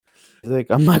He's like,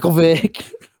 I'm Michael Vick.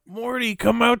 Morty,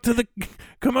 come out to the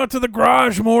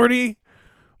garage, Morty.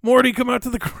 Morty, come out to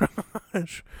the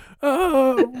garage.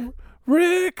 Oh,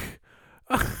 Rick,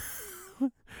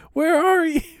 where are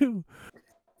you?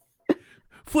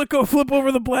 Flip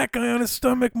over the black guy on his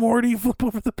stomach, Morty. Flip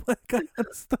over the black guy on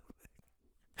his stomach.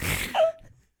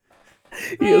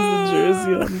 He has the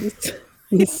jersey on.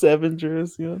 The 7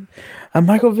 jersey on. I'm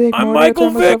Michael Vick. I'm Morty. Michael I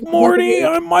tell myself Vick, it's Morty. Michael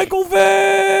Vick. I'm Michael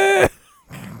Vick.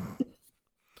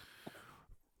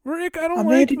 Rick, I don't I'm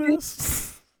like Andy Dick.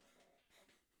 this.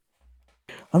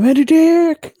 I'm Andy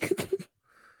Dick.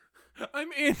 I'm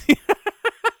Andy.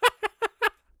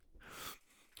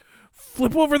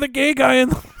 Flip over the gay guy in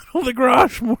the middle of the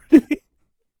garage, Morty.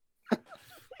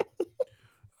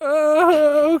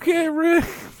 Okay, Rick.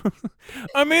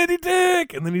 I'm Andy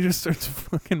Dick. And then he just starts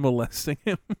fucking molesting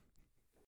him.